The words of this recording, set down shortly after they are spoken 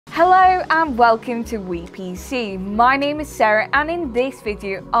Hello and welcome to WePC. My name is Sarah, and in this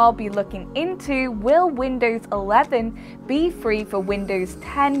video I'll be looking into will Windows 11 be free for Windows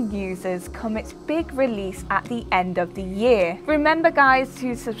 10 users come its big release at the end of the year. Remember guys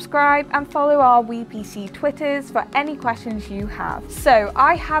to subscribe and follow our WePC Twitters for any questions you have. So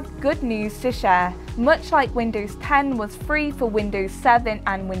I have good news to share. Much like Windows 10 was free for Windows 7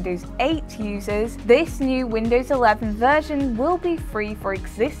 and Windows 8 users, this new Windows 11 version will be free for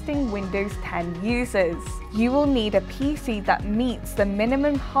existing Windows 10 users. You will need a PC that meets the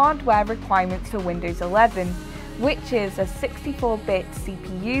minimum hardware requirements for Windows 11, which is a 64-bit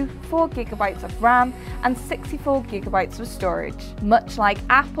CPU, 4GB of RAM, and 64GB of storage. Much like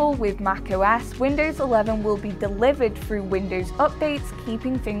Apple with macOS, Windows 11 will be delivered through Windows updates,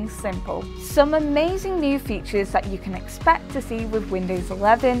 keeping things simple. Some amazing new features that you can expect to see with Windows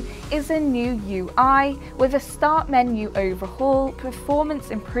 11 is a new UI with a start menu overhaul, performance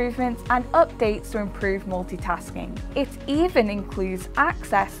improvements, and updates to improve multitasking. It even includes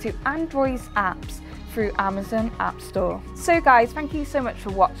access to Android's apps through Amazon App Store. So guys, thank you so much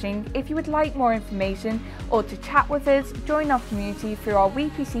for watching. If you would like more information or to chat with us, join our community through our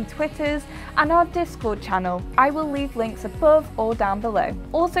WePC Twitters and our Discord channel. I will leave links above or down below.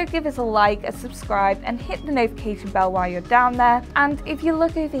 Also give us a like, a subscribe, and hit the notification bell while you're down there. And if you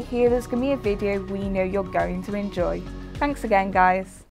look over here, there's going to be a video we know you're going to enjoy. Thanks again guys.